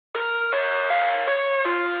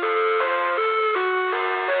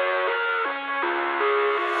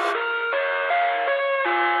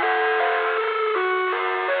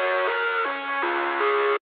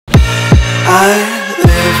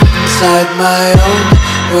my own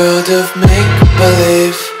world of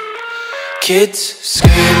make-believe. Kids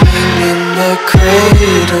screaming in their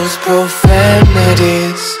cradles,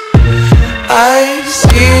 profanities. I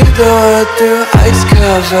see the world through ice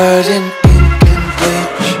covered in ink and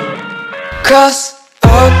bleach. Cross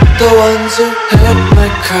out the ones who heard my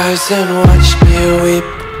cries and watched me weep.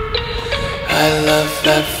 I love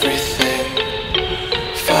everything.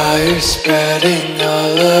 Fire spreading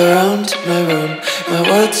all around my room. My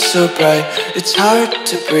world's so bright, it's hard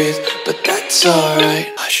to breathe, but that's alright.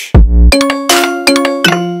 Hush.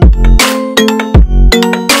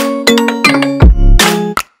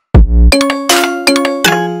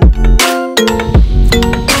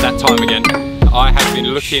 That time again. I have been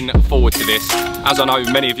looking forward to this, as I know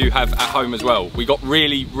many of you have at home as well. We got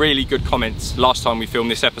really good comments last time we filmed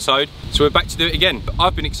this episode, so we're back to do it again. But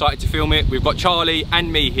I've been excited to film it. We've got Charlie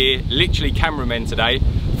and me here, literally cameramen today,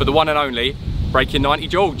 for the one and only Breaking 90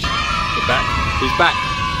 George. He's back. He's back.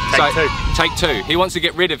 Take two. He wants to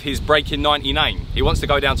get rid of his Breaking 90 name. He wants to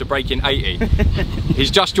go down to Breaking 80. He's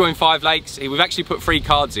just joined Five Lakes. We've actually put 3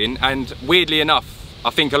 cards in, and weirdly enough,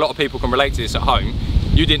 I think a lot of people can relate to this at home.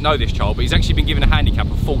 You didn't know this, Charles, but he's actually been given a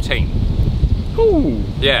handicap of 14. Ooh.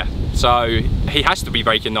 Yeah, so he has to be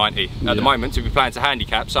breaking 90 at the moment to be playing to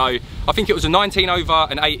handicap. So I think it was a 19 over,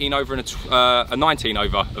 an 18 over, and a 19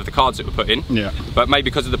 over of the cards that were put in. Yeah. But maybe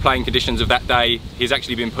because of the playing conditions of that day, he's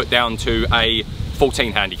actually been put down to a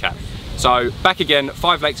 14 handicap. So back again,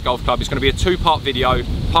 Five Lakes Golf Club. It's going to be a 2-part video.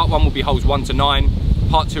 Part 1 will be holes 1 to 9.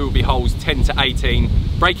 Part 2 will be holes 10 to 18.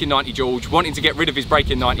 Breaking 90 George, wanting to get rid of his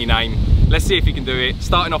Breaking 90 name. Let's see if he can do it.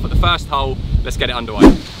 Starting off at the first hole, let's get it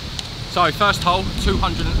underway. So first hole,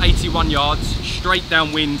 281 yards, straight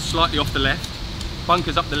downwind, slightly off the left.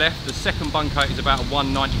 Bunkers up the left. The second bunker is about a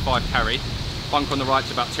 195 carry. Bunker on the right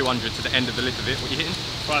is about 200 to the end of the lip of it. What are you hitting?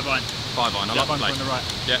 5 iron. 5 iron, I like the play. On the right.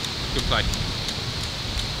 Yeah, good play.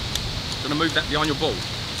 Gonna move that behind your ball.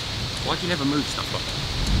 Why do you never move stuff like that?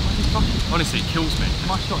 Honestly, it kills me.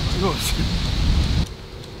 My shot, not yours.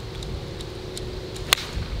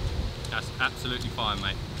 That's absolutely fine,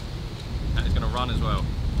 mate. That is going to run as well.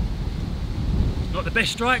 Not the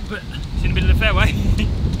best strike, but it's in the middle of the fairway.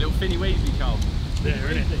 Little Finny Weasley, Charles. Yeah,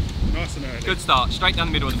 isn't it? Nice and early. Good start, straight down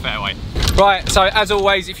the middle of the fairway. Right, so as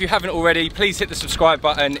always, if you haven't already, please hit the subscribe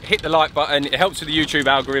button, hit the like button. It helps with the YouTube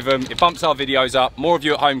algorithm. It bumps our videos up. More of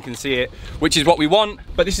you at home can see it, which is what we want.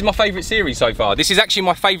 But this is my favourite series so far. This is actually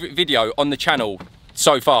my favourite video on the channel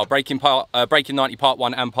so far, Breaking 90 Part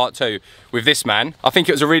 1 and Part 2 with this man. I think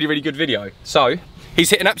it was a really good video. So,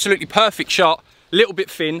 he's hit an absolutely perfect shot. A little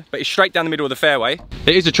bit thin, but it's straight down the middle of the fairway.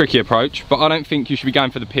 It is a tricky approach, but I don't think you should be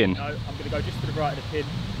going for the pin. No, I'm going to go just to the right of the pin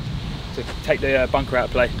to take the bunker out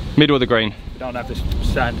of play. Middle of the green. We don't have the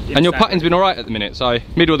sand. And your putting's been all right at the minute, so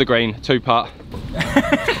middle of the green, 2-putt.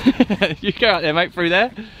 You go out there, mate, through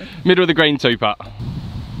there. Middle of the green, 2-putt.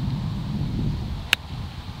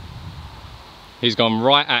 He's gone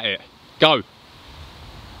right at it. Go.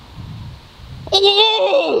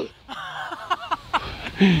 Oh!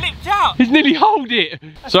 Licked out. He's nearly holed it.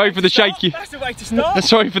 Sorry for the shaky. That's the way to start.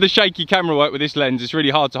 Sorry for the shaky camera work with this lens. It's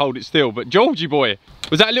really hard to hold it still. But Georgie boy,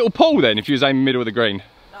 was that a little pull then? If you was aiming middle of the green.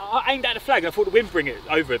 No, I aimed at the flag. I thought the wind would bring it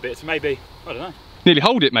over a bit, so maybe I don't know. Nearly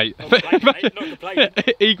hold it, mate. Not the plane.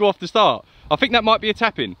 Eagle off the start. I think that might be a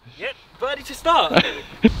tap-in. Yep, birdie to start.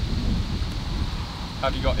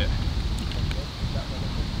 Have you got it?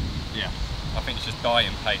 Yeah, I think it's just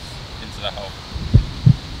dying pace into that hole.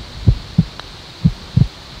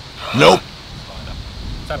 Nope.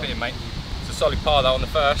 Tap it in, mate. It's a solid par though on the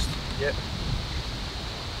first. Yep.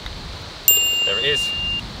 There it is.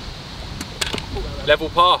 Level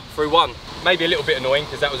par through 1. Maybe a little bit annoying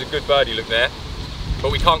because that was a good birdie look there.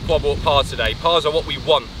 But we can't quabble at pars today. Pars are what we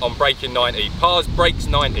want on Breaking 90. Pars breaks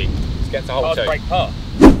 90. Let's get to hole Pars 2. break par.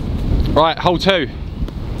 Right, hole 2.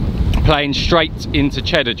 Playing straight into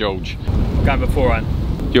cheddar, George. I'm going for 4 iron.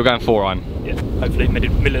 You're going 4 iron. Yeah, hopefully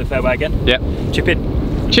middle of the fairway again. Yep. Chip in.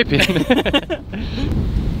 Chip in. Sit.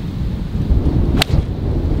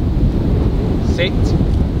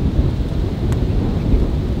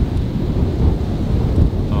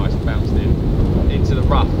 Oh, it's bounced in. Into the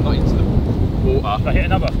rough, not into the water. Should I hit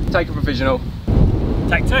another? Take a provisional.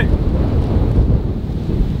 Take 2.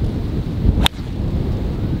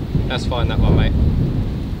 That's fine, that one, mate.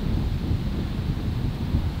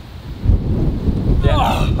 Yeah.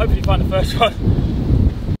 Oh, hopefully find the first one.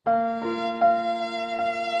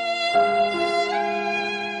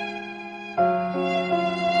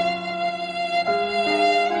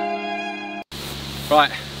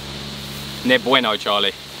 Right. Ne bueno,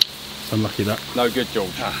 Charlie. Unlucky that. No good,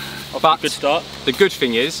 George. But good start. the good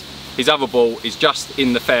thing is, His other ball is just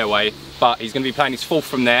in the fairway, but he's going to be playing his fourth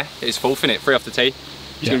from there. It's fourth, isn't it? 3 off the tee.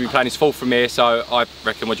 He's going to be playing his fourth from here, so I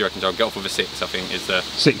reckon, what do you reckon, John? Get off with a 6, I think, is the...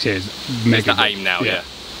 6 is is the aim now, yeah.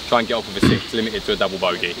 Try and get off with a 6, limited to a double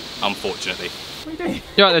bogey, unfortunately. What are you doing?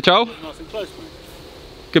 You right there, Joel? Nice and close, mate.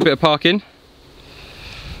 Good bit of parking.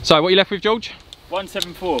 So, what are you left with, George?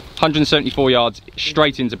 174. 174 yards,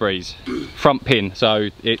 straight into breeze. Front pin, so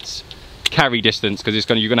it's carry distance, because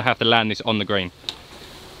you're going to have to land this on the green.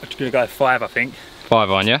 I'm just going to go 5, I think. 5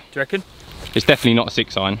 iron, yeah? Do you reckon? It's definitely not a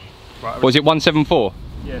 6 iron. Right, Was it 174?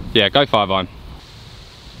 Yeah. Yeah, go 5 iron.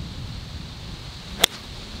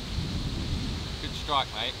 Good strike,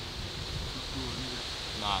 mate.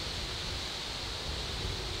 Nah.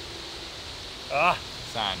 Ah,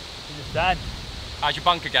 Sand. in the sand. How's your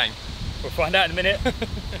bunker game? We'll find out in a minute.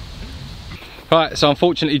 Right, so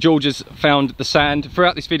unfortunately George has found the sand.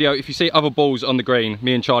 Throughout this video, if you see other balls on the green,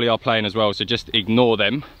 me and Charlie are playing as well, so just ignore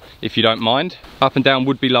them if you don't mind. Up and down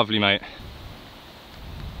would be lovely, mate.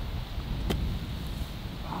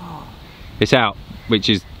 It's out, which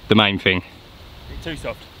is the main thing. Bit too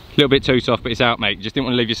soft. A little bit too soft, but it's out, mate. You just didn't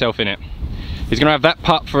want to leave yourself in it. He's going to have that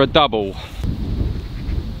putt for a double.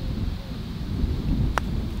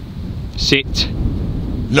 Sit.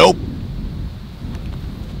 Nope.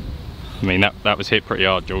 I mean, that was hit pretty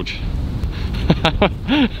hard, George.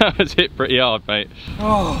 That was hit pretty hard, mate.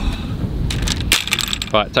 Oh.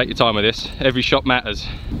 Right, take your time with this. Every shot matters.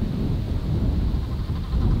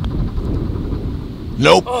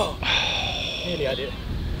 Nope. Oh. Nearly had it.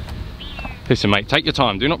 Listen, mate, take your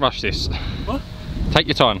time. Do not rush this. What? Take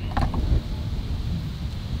your time.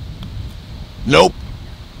 Nope.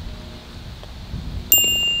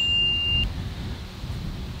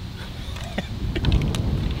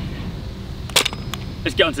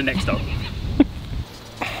 Let's get on to the next stop.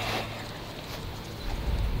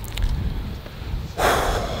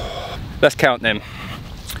 Let's count them.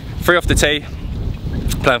 3 off the tee,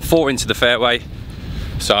 playing 4 into the fairway.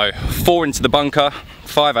 So 4 into the bunker,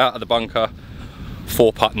 5 out of the bunker,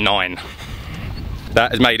 4 putt 9. That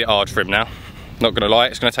has made it hard for him now. Not gonna lie,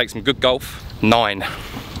 it's gonna take some good golf. 9.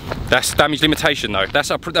 That's damage limitation though. That's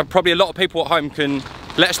probably a lot of people at home can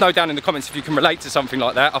let us know down in the comments if you can relate to something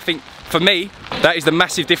like that. I think for me, that is the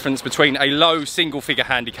massive difference between a low single figure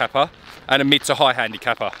handicapper and a mid to high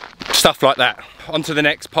handicapper. Stuff like that. On to the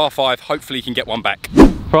next, par 5, hopefully you can get one back.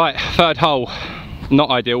 Right, 3rd hole. Not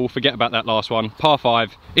ideal, we'll forget about that last one. Par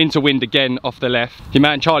 5, into wind again off the left. Your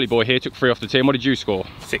man Charlie boy here took 3 off the tee, and what did you score?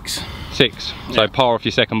 6. 6, so Yeah. par off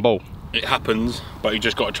your second ball. It happens, but you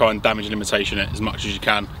just got to try and damage limitation it as much as you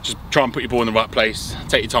can. Just try and put your ball in the right place,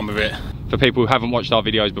 take your time with it. For people who haven't watched our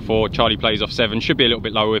videos before, Charlie plays off 7, should be a little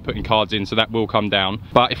bit lower, we're putting cards in, so that will come down.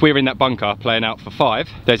 But if we're in that bunker playing out for 5,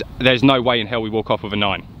 there's no way in hell we walk off with a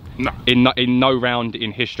 9. No. In no round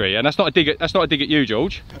in history. And that's not a dig at you,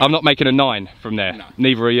 George. I'm not making a 9 from there. No.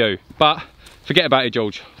 Neither are you. But forget about it,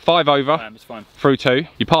 George. 5 over. It's fine. Through 2.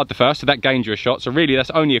 You parred the first, so that gained you a shot. So really,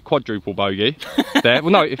 that's only a quadruple bogey there.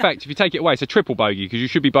 Well, no, in fact, if you take it away, it's a triple bogey because you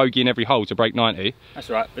should be bogeying every hole to break 90. That's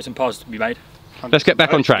all right. There's some pars to be made. Let's get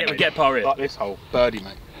back on track. Get a par here. Like this hole, birdie,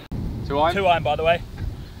 mate. 2 iron. 2 iron, by the way.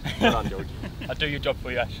 Well done, George. I'll do your job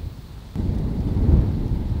for you, Ash.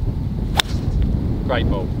 Great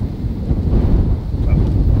ball.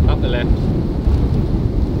 Up the left.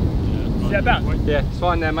 See that bounce? Yeah, it's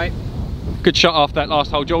fine there, mate. Good shot after that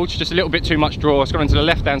last hole, George. Just a little bit too much draw. It's gone into the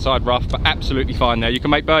left-hand side rough, but absolutely fine there. You can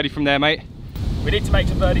make birdie from there, mate. We need to make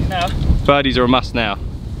some birdies now. Birdies are a must now.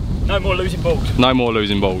 No more losing balls. No more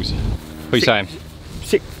losing balls. What are you saying?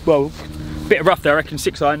 6, well, bit of rough there, I reckon.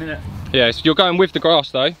 6 iron, isn't it? Yeah, so you're going with the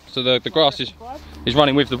grass though. So the grass is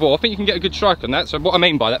running with the ball. I think you can get a good strike on that. So what I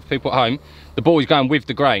mean by that for people at home, the ball is going with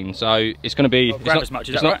the grain. So it's going to be, grab as much,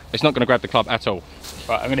 is that right? It's not going to grab the club at all.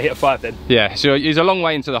 Right, I'm going to hit a 5 then. Yeah, so he's a long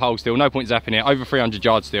way into the hole still. No point zapping it. Over 300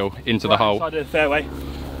 yards still into the hole. Side of the fairway.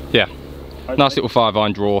 Yeah. Hopefully. Nice little 5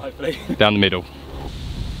 iron draw Hopefully. down the middle.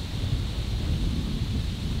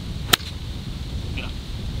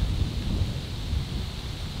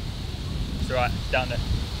 It's alright, it's down there.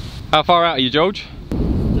 How far out are you, George?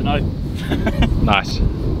 Don't know. Nice.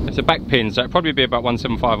 It's a back pin, so it'd probably be about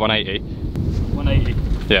 175, 180.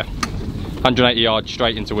 180. Yeah. 180 yards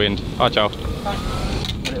straight into wind. Hi, Charles. A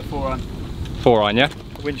little 4 iron. 4 iron, yeah?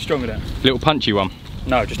 The wind's stronger there. Little punchy one.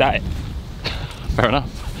 No, just at it. Fair enough.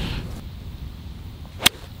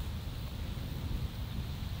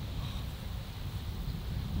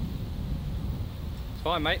 It's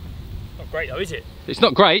fine, mate. Not great though, is it? It's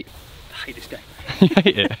not great. I hate this game. You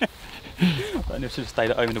hate it. I should have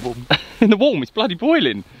stayed at home in the warm. In the warm, it's bloody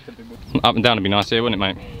boiling. Up and down would be nice here, wouldn't it,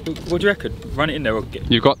 mate? What do you reckon? Run it in there or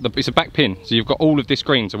get... You've got it's a back pin, so you've got all of this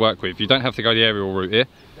green to work with. You don't have to go the aerial route here.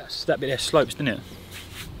 That bit there slopes, didn't it?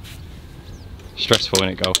 Stressful,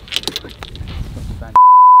 innit, goal?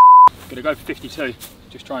 Gonna go for 52.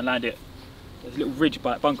 Just try and land it. There's a little ridge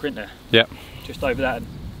by that bunker, isn't there? Yep. Just over that. And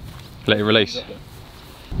let it release.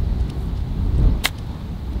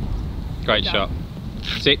 Great shot.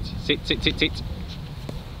 Sit, sit, sit, sit, sit.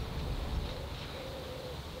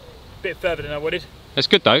 Bit further than I wanted. That's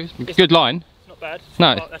good though. Good line. It's not bad.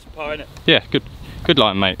 No. That's par, isn't it? Yeah, good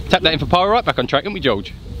line, mate. Tap that in for par, right back on track, didn't we,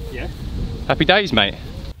 George? Yeah. Happy days, mate.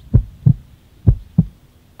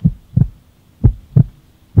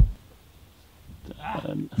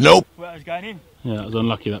 Nope. Well, I was going in. Yeah, that was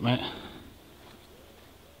unlucky, that, mate.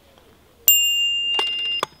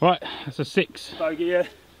 Right, that's a 6. Bogey, yeah.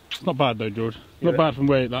 It's not bad though, George. Not bad from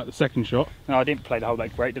where, like, the second shot. No, I didn't play the whole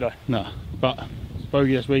leg great, did I? No, but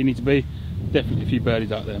bogey, that's where you need to be. Definitely a few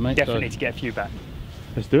birdies out there, mate. Definitely So to get a few back.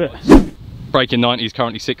 let's do it. Breaking 90 is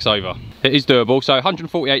currently 6 over. It is doable, so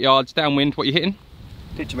 148 yards downwind. What are you hitting?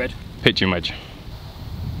 Pitching wedge. Pitching wedge.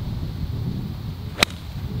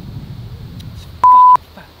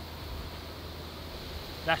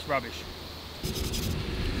 That's rubbish.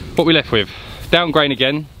 What we left with? Down grain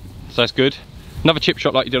again, so that's good. Another chip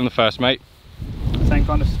shot like you did on the first, mate. Same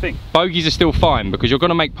kind of thing. Bogeys are still fine because you're going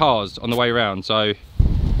to make pars on the way around, so...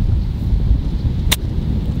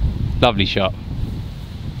 Lovely shot.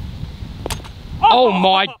 Oh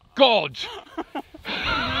my God!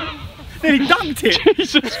 Nearly dunked it!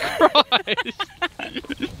 Jesus Christ!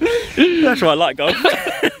 That's why I like golf.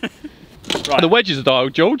 Right. The wedges are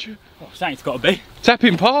dialed, George. Oh, something's got to be. Tap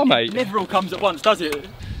in par, mate. It never all comes at once, does it?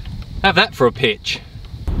 Have that for a pitch.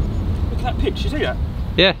 Look at that pitch, you see that?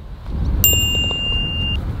 Yeah.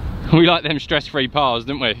 We like them stress-free pars,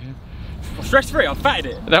 didn't we? Well, stress-free, I fatted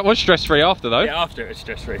it. That was stress-free after though. Yeah, after it was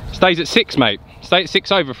stress-free. Stays at 6, mate. Stay at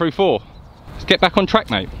 6 over through 4. Let's get back on track,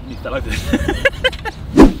 mate. You fell over this.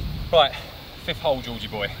 Right, 5th hole, Georgie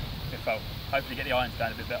boy. Fifth hole. Hopefully get the irons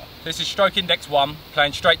down a bit better. This is stroke index 1,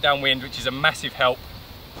 playing straight downwind, which is a massive help.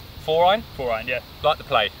 4 iron? 4 iron, yeah. Like the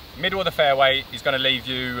play. Middle of the fairway is going to leave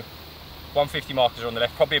you 150 markers on the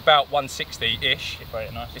left, probably about 160-ish.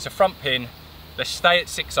 Nice. It's a front pin. Let's stay at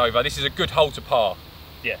 6 over. This is a good hole to par.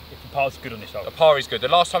 Yeah, if the par's good on this hole. The par is good. The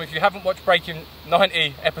last time, if you haven't watched Breaking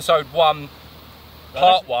 90 episode 1,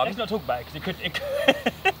 part 1, let's not talk about it because it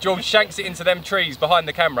could. George shanks it into them trees behind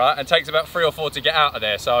the camera and takes about 3 or 4 to get out of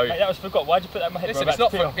there. So Mate, that was forgot. Why'd you put that in my head? listen,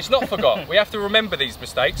 it's not forgot. We have to remember these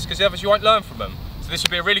mistakes because otherwise you won't learn from them. So this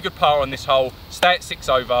would be a really good par on this hole. Stay at 6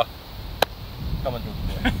 over. Come on, George.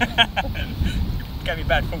 You gave me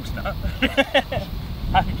bad thoughts now.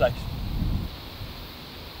 Happy place.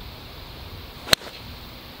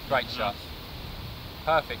 Great shot.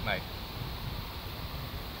 Perfect, mate.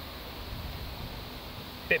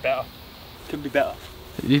 Bit better. Couldn't be better.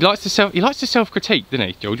 He likes to self-critique, doesn't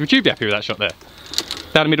he, George? Would you be happy with that shot there?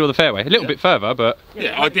 Down the middle of the fairway, a little bit further, but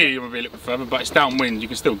Yeah, ideally it would be a little bit further, but it's downwind. You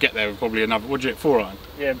can still get there with probably another. What'd you hit? 4 iron.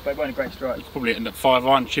 Yeah, but it wasn't a great strike. Probably end up 5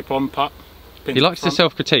 iron, chip on, putt. Pin he likes to front.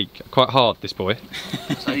 self-critique quite hard, this boy.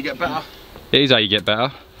 So you get better. It is how you get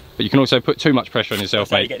better, but you can also put too much pressure on yourself,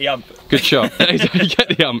 That's how you mate. get the ump. Good shot. That is how you get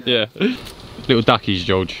the ump, yeah. Little duckies,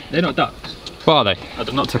 George. They're not ducks. What are they?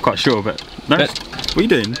 I'm not quite sure, but no. What are you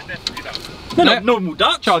doing? They're not normal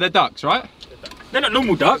ducks. Oh, they're ducks, right? They're not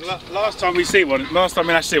normal ducks. Last time we see one, last time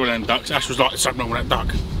we actually see one of them ducks, Ash was like, "Something wrong with that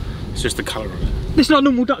duck." It's just the colour of it. It's not a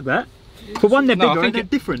normal duck, that. For one, they're bigger and they're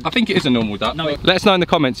different. I think it is a normal duck. No, Let us know in the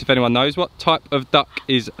comments if anyone knows what type of duck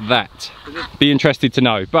is that. Be interested to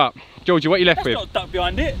know. But, Georgie, what are you left That's with? not a duck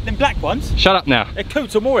behind it. Them black ones. Shut up now. They're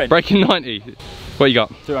coots or more in. Breaking 90. What you got?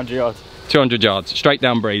 200 yards. 200 yards. Straight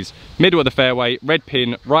down breeze. Middle of the fairway. Red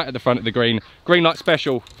pin right at the front of the green. Green light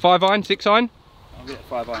special. 5 iron? 6 iron? I'll get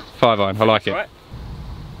 5 iron. 5 iron. I like it. Right.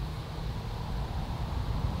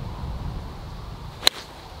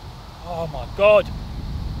 Oh my God.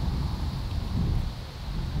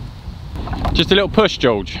 Just a little push,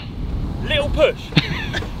 George. Little push.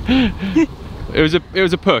 It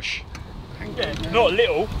was a push. Yeah, not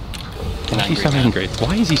little. Why is he so angry?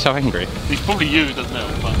 Why is he so angry? He's probably you, doesn't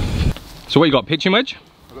it? But So what you got? Pitching wedge?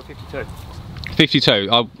 I've got 52.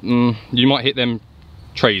 52. You might hit them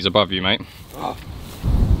trees above you, mate. Oh.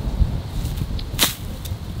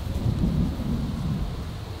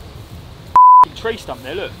 Tree stump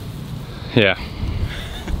there, look. Yeah.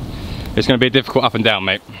 It's going to be a difficult up and down,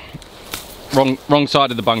 mate. Wrong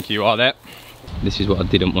side of the bunker you are there. This is what I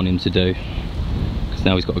didn't want him to do. Because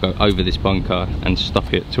now he's got to go over this bunker and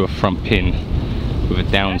stop it to a front pin. with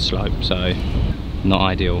a down slope, so not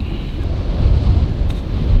ideal.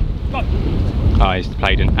 Oh, he's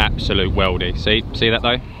played an absolute weldy. See that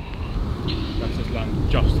though? That's just land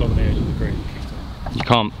just on the edge of the green.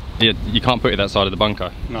 You can't put it that side of the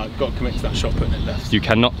bunker. No, you've got to commit to that shot putting it left. You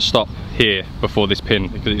cannot stop here before this pin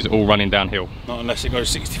because it's all running downhill. Not unless it goes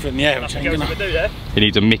 60 foot in the air, which ain't gonna do there. He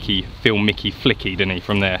needs a Phil Mickey flicky, doesn't he,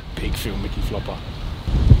 from there? Big Phil Mickey flopper.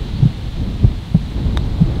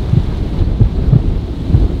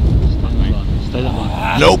 Stay that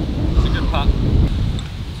one. Nope. It's a good putt.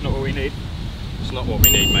 It's not what we need. It's not what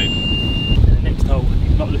we need, mate. And the next hole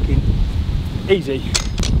is not looking easy.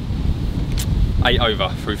 8 over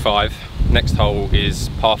through 5. Next hole is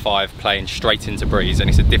par 5 playing straight into breeze, and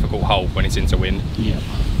it's a difficult hole when it's into wind. Yeah.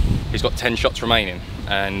 He's got 10 shots remaining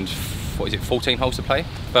and what is it, 14 holes to play?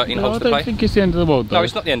 13 holes to play? I don't think it's the end of the world though. No,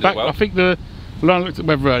 it's not the end of the world. I think when I looked at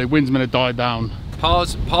weather earlier, wind's meant to die down.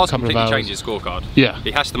 Pars completely changes his scorecard. Yeah.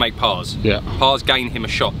 He has to make pars. Yeah. Pars gain him a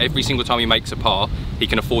shot. Every single time he makes a par, he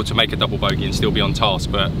can afford to make a double bogey and still be on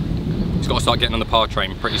task, but he's got to start getting on the par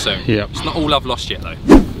train pretty soon. Yeah. It's not all love lost yet though.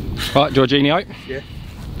 Right, Jorginho. Yeah.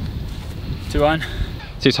 2 iron.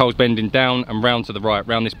 This hole's bending down and round to the right,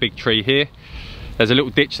 round this big tree here. There's a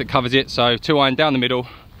little ditch that covers it, so 2 iron down the middle.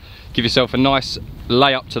 Give yourself a nice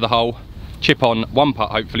lay up to the hole, chip on 1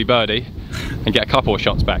 putt, hopefully birdie, and get a couple of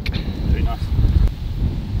shots back. Very nice.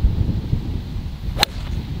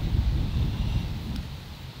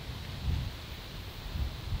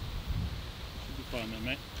 Should be fine then,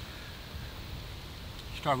 mate.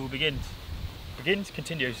 Struggle begins.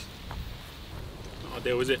 Continues. Not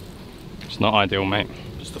ideal, is it? It's not ideal, mate.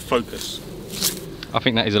 Just the focus. I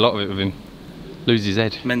think that is a lot of it with him. Lose his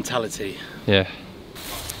head. Mentality. Yeah.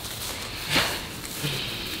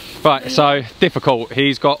 Right, so difficult.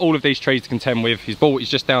 He's got all of these trees to contend with. His ball is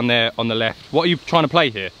just down there on the left. What are you trying to play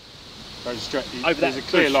here? Very straight. Over There's a that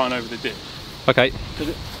clear bush. line over the dip. Okay. Because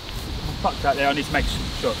it fucked out there, I need to make some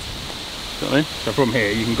shots. You know what I mean? So from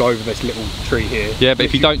here, you can go over this little tree here. Yeah, but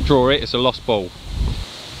if you don't draw it, it's a lost ball.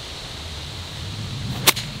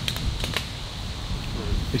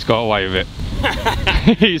 He's got away with it.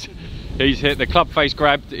 he's hit the club face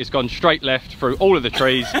grabbed, it's gone straight left through all of the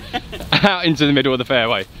trees, out into the middle of the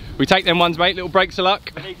fairway. We take them ones, mate, little breaks of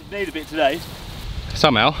luck. I need a bit today.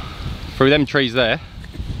 Somehow, through them trees there,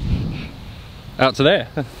 out to there.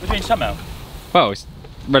 What do you mean somehow? Well, it's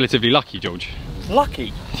relatively lucky, George.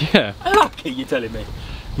 Lucky? Yeah. Lucky, you're telling me?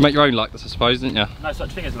 You make your own luck, I suppose, didn't you? No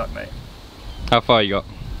such thing as luck, mate. How far you got?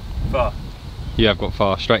 Far. You have got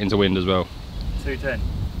far, straight into wind as well. 210.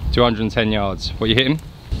 210 yards. What are you hitting?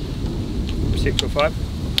 6 or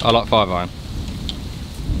 5. I like 5 iron.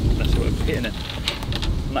 That's what I'm hitting it.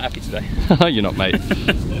 I'm not happy today. You're not, mate.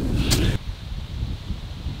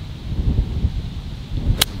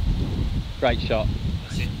 Great shot.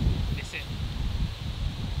 That's it. That's it.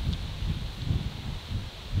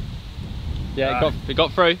 Yeah, it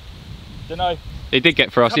got through. Don't know. It did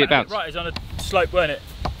get through, I see it bounce. Right, it's on a slope, weren't it?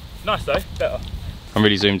 Nice though, better. I'm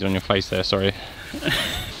really zoomed in on your face there, sorry. Do you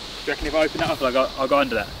reckon if I open that up, I'll go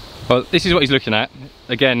under that? Well, this is what he's looking at.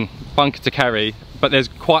 Again, bunker to carry, but there's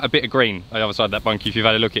quite a bit of green on the other side of that bunker if you've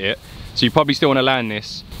had a look at it. So you probably still want to land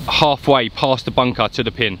this halfway past the bunker to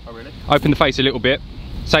the pin. Oh really? Open the face a little bit.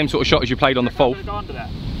 Same sort of shot as you played on the fault. I'm gonna go under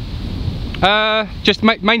that. Just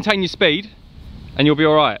maintain your speed and you'll be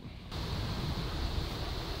all right.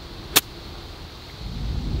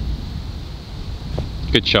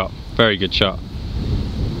 Good shot, very good shot.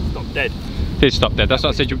 Stop dead. Did stop dead. That's what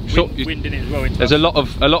I said. Wind in it as well. There's a lot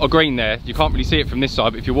of green there. You can't really see it from this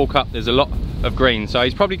side, but if you walk up, there's a lot of green. So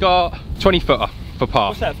he's probably got 20 footer for par.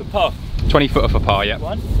 What's that for par? 20 footer for par, yeah.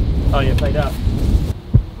 One. Oh yeah, played out.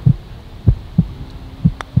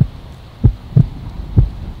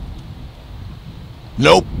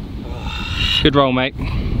 Nope. Good roll, mate.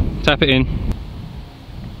 Tap it in.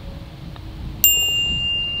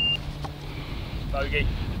 Bogey.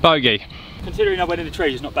 Bogey. Considering I went in the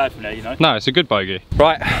trees, it's not bad from there, you know. No, it's a good bogey.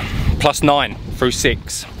 Right, +9 through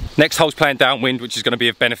 6. Next hole's playing downwind, which is going to be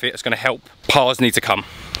of benefit. It's going to help. Pars need to come.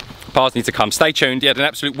 Pars need to come. Stay tuned. He had an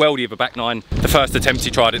absolute weldy of a back 9 the first attempt he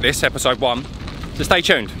tried at this, episode 1. So stay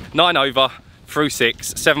tuned. 9 over through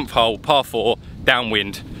 6, 7th hole, par 4,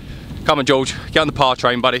 downwind. Come on, George, get on the par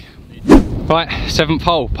train, buddy. Right, 7th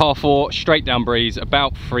hole, par 4, straight down breeze,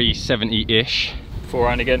 about 370-ish. 4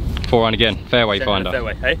 iron again. 4 iron again, fairway finder.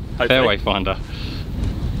 Fairway, hey? Hopefully. Fairway finder.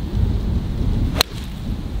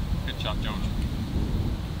 Good shot, George.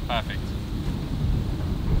 Perfect.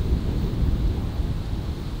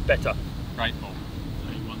 Better. Great ball.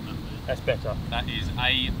 That's better. That is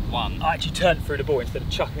A1. I actually turned through the ball instead of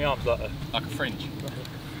chucking my arms like a... Like a fringe.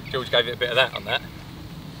 George gave it a bit of that on that.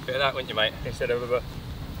 Bit of that, wouldn't you, mate? Instead of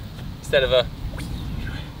a...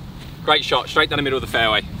 Great shot, straight down the middle of the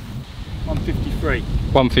fairway. 153.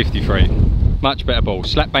 153. Much better ball.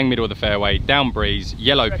 Slap bang middle of the fairway, down breeze,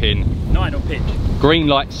 yellow pin. 9 or pitch. Green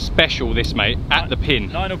light special this, mate, at the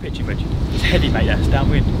pin. 9 or pitching wedge. It's heavy, mate, that's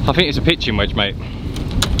downwind. I think it's a pitching wedge, mate.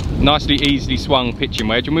 Nicely, easily swung pitching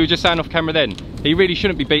wedge. And we were just saying off camera then, he really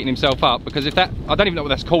shouldn't be beating himself up, because if that, I don't even know what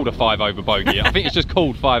that's called, a 5-over bogey. I think it's just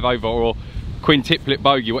called 5-over or quintuplet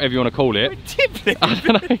bogey, whatever you want to call it. Quintuplet? I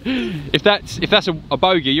don't know. If that's a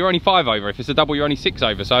bogey, you're only 5-over. If it's a double, you're only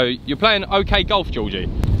 6-over. So you're playing okay golf, Georgie.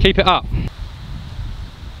 Keep it up.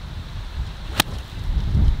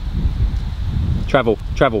 Travel,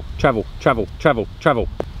 travel, travel, travel, travel, travel.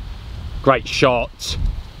 Great shot.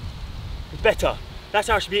 Better. That's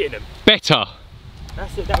how I should be hitting them. Better.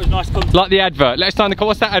 That's it, that was nice contact. Like the advert. Let us know in the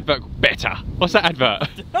comments. What's that advert? Better. What's that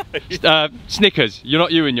advert? Snickers. You're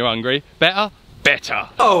not you when you're hungry. Better? Better.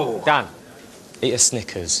 Oh! Dan, eat a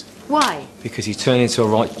Snickers. Why? Because you turn into a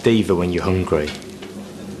right diva when you're hungry.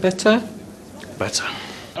 Better? Better.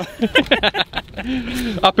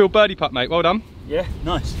 Uphill birdie putt, mate. Well done. Yeah,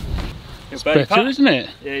 nice. It's better, isn't it?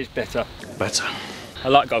 Yeah, it's better. Better. I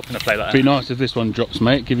like golf when I play like that. Be nice if this one drops,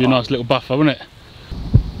 mate. Give you a nice little buffer, wouldn't it?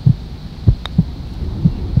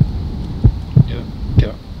 Get up, get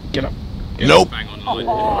up, get up. Nope. Bang on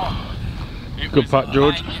line. Good putt,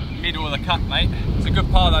 George. Middle of the cut, mate. It's a good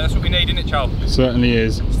par though. That's what we need, isn't it, Charles? Certainly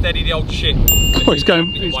is. Steady the old shit. Oh, he's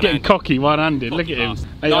getting cocky one-handed. Look at him.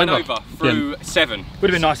 9 over through 7. Would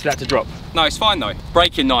have been nice for that to drop. No, it's fine though.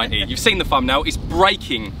 Breaking 90. You've seen the thumbnail. It's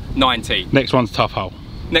breaking 90. Next one's tough hole.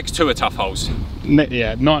 Next 2 are tough holes.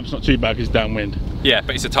 Yeah, ninth's not too bad because it's downwind. Yeah,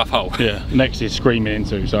 but it's a tough hole. Yeah, next is screaming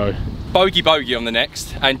into, so. Bogey bogey on the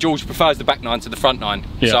next, and George prefers the back 9 to the front 9.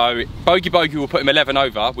 Yeah. So bogey bogey will put him 11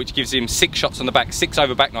 over, which gives him 6 shots on the back, 6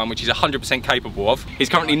 over back 9, which he's 100% capable of. He's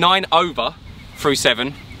currently 9 over through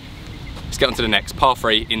 7. Let's get on to the next, par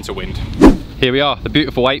 3 into wind. Here we are, the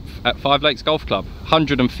beautiful 8th at Five Lakes Golf Club.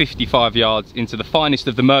 155 yards into the finest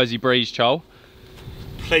of the Mersey breeze, Charles.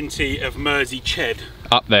 Plenty of Mersey ched.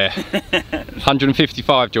 Up there.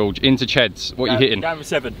 155, George, into Cheds. What are you hitting? Down with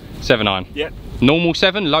 7. 7-9. Yep. Normal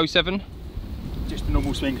 7, low 7? Just a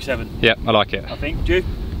normal swing of 7. Yep, I like it. I think. Do you?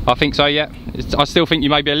 I think so, yeah. I still think you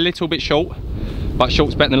may be a little bit short, but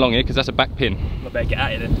short's better than long here because that's a back pin. I better get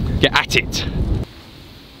at it then. Get at it.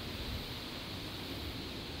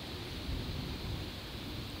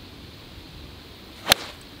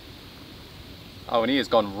 Oh, and he has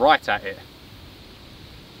gone right at it.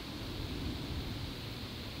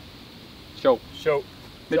 Short. Short.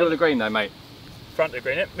 Middle of the green though, mate. Front of the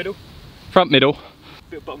green, yeah? Middle. Front middle.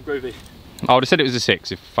 Bit of bottom groovy. I would have said it was a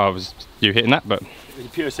 6 if I was you hitting that, but It was a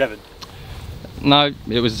pure 7. no,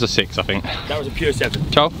 it was a 6, I think. That was a pure 7.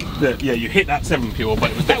 Charles? Yeah, you hit that 7 pure, but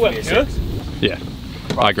it was That definitely went a 6. Yeah,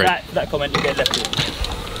 I agree. That comment you get left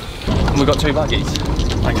with. And we've got 2 buggies.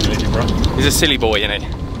 Thank you, bro. He's a silly boy, isn't he?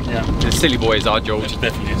 Yeah. He's a silly boy is our George. It's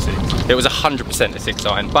definitely a 6. It was 100% a 6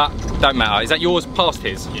 iron, but don't matter. Is that yours past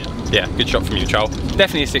his? Yeah. Yeah, good shot from you, Charles.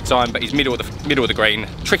 Definitely a 6 iron, but he's middle of the green.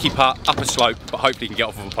 Tricky putt, up a slope, but hopefully he can get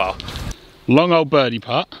off of a par. Long old birdie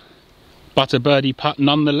putt, but a birdie putt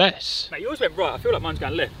nonetheless. Mate, yours went right. I feel like mine's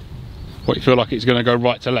going left. What, you feel like it's going to go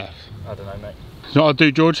right to left? I don't know, mate. So what I'll do,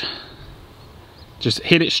 George, just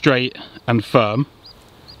hit it straight and firm,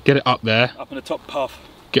 get it up there, Up on the top path.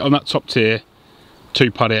 get on that top tier,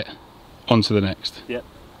 2-putt it, onto the next. Yep.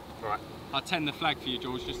 Right. I'll tend the flag for you,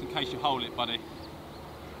 George, just in case you hold it, buddy.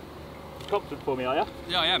 Confident for me, are you?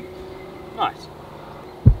 Yeah, I am. Nice.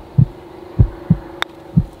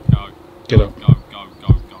 Go. Get up. Go, go,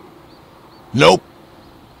 go, go. Nope.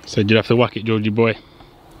 So you'd have to whack it, Georgie boy.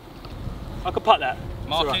 I could putt that.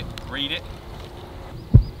 Mark It's it, read it.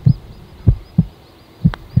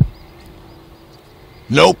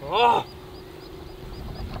 Nope. Oh,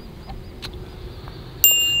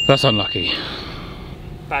 That's unlucky.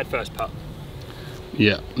 bad first putt.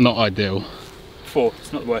 Yeah, not ideal. 4.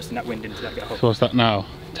 It's not the worst in that wind into that get hole. So what's that now?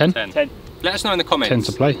 10? 10. Let us know in the comments. 10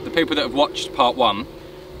 to play. The people that have watched part 1,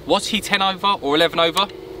 was he 10 over or 11 over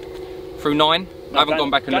through 9? I haven't gone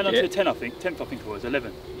back and looked at Going on it. to the 10, I think. 10th, I think it was.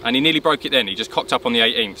 11. And he nearly broke it then. He just cocked up on the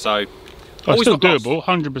 18th. So Oh, it's always still not lost. doable,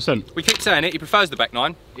 100%. We keep saying it. He prefers the back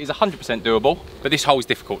 9. It is 100% doable. But this hole is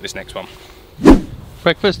difficult. This next one.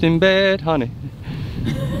 Breakfast in bed, honey.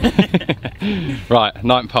 Right,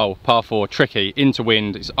 9th hole, par 4, tricky, into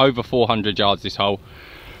wind. It's over 400 yards this hole.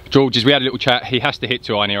 George, as we had a little chat, he has to hit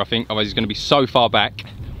 2 iron here, I think, otherwise he's going to be so far back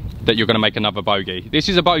that you're going to make another bogey. This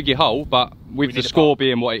is a bogey hole, but with the score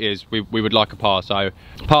being what it is, we would like a par. So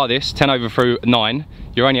par this, 10 over through 9.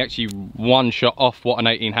 You're only actually 1 shot off what an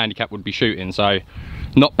 18 handicap would be shooting. So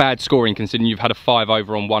Not bad scoring considering you've had a 5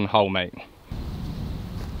 over on one hole, mate.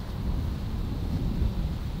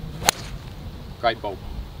 Great ball.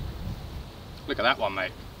 Look at that one,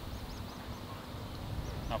 mate.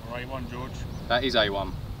 Another A1, George. That is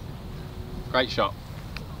A1. Great shot.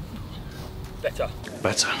 Better.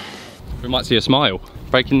 Better. We might see a smile.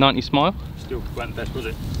 Breaking 90 smile? Still weren't best, was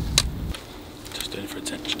it? Just doing it for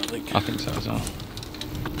attention, I think. I think so as well.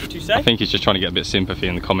 What'd you say? I think he's just trying to get a bit of sympathy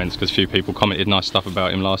in the comments because a few people commented nice stuff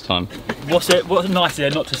about him last time. What's nice there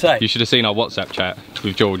not to say? You should have seen our WhatsApp chat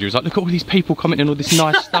with George. He was like, look at all these people commenting all this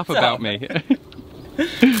nice stuff about me.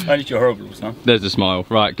 Only your horrible, son. There's the smile.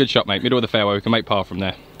 Right, good shot, mate. Middle of the fairway. We can make par from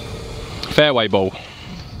there. Fairway ball.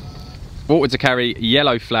 Water to carry,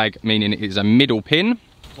 yellow flag, meaning it is a middle pin.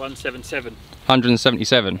 177.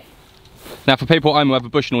 177. Now, for people at home who have a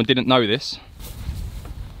Bushnell and didn't know this,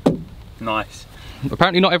 Nice.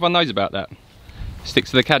 apparently not everyone knows about that.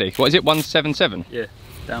 Sticks to the caddy. What is it, 177? Yeah,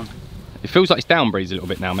 down. It feels like it's down breeze a little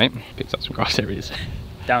bit now, mate. Picked up some grass areas.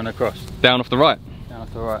 Down across. Down off the right. Down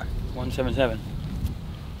off the right. 177.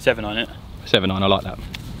 7-9 it. 7-9, I like that.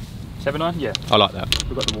 7-9? Yeah. I like that.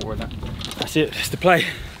 We've got the water in that. That's it, that's the play.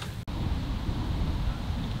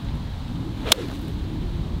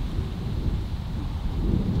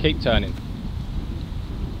 Keep turning.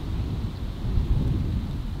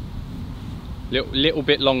 Little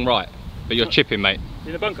bit long right, but you're chipping, mate.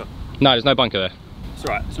 In the bunker? No, there's no bunker there. It's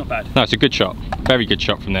alright, it's not bad. No, it's a good shot. Very good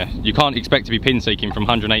shot from there. You can't expect to be pin seeking from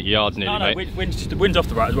 180 yards nearly, No, mate. the wind's off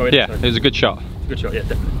the right as well. Yeah, it was a good shot. It's a good shot, yeah,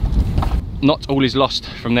 definitely. Not all is lost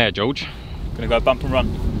from there, George. Gonna go bump and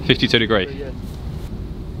run. 52 degree. Yeah.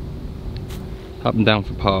 Up and down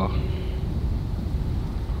for par.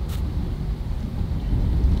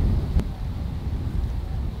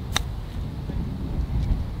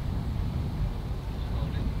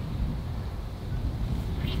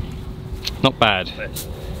 Not bad.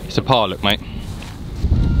 It's a par look, mate.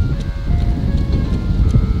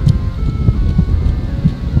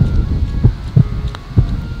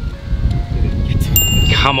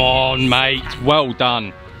 Come on, mate. Well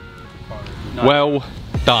done. Nice. Well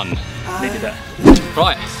done. Needed that.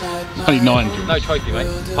 Right. Only 9, George. No trophy,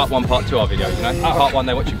 mate. Part 1, part 2 our videos, you know. Part 1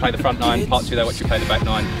 they watch you play the front 9, part 2 they watch you play the back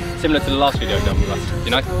 9. Similar to the last video done with us,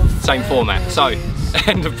 you know. Same format. So,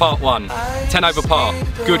 end of part 1. 10 over par.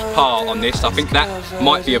 Good par on this. I think that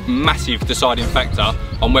might be a massive deciding factor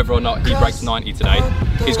on whether or not he breaks 90 today.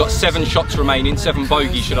 He's got 7 shots remaining, 7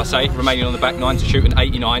 bogeys should I say, remaining on the back 9 to shoot an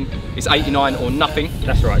 89. It's 89 or nothing.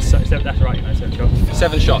 That's right, that's right, you know, 7 shots.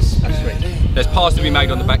 7 shots. That's sweet. There's pars to be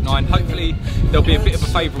made on the back 9. Hopefully there'll be a bit of a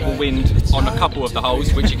favourable wind on a couple of the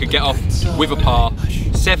holes, which you could get off with a par.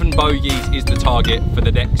 7 bogeys is the target for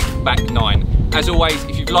the next back 9. As always,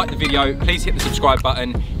 if you've liked the video, please hit the subscribe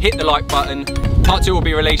button, hit the like button. Part 2 will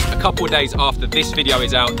be released a couple of days after this video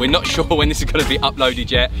is out. We're not sure when this is going to be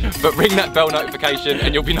uploaded yet, but ring that bell notification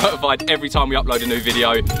and you'll be notified every time we upload a new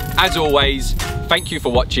video. As always, thank you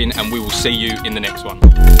for watching and we will see you in the next one.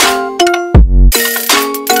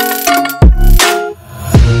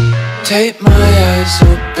 Take my eyes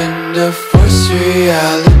open to force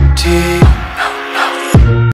reality.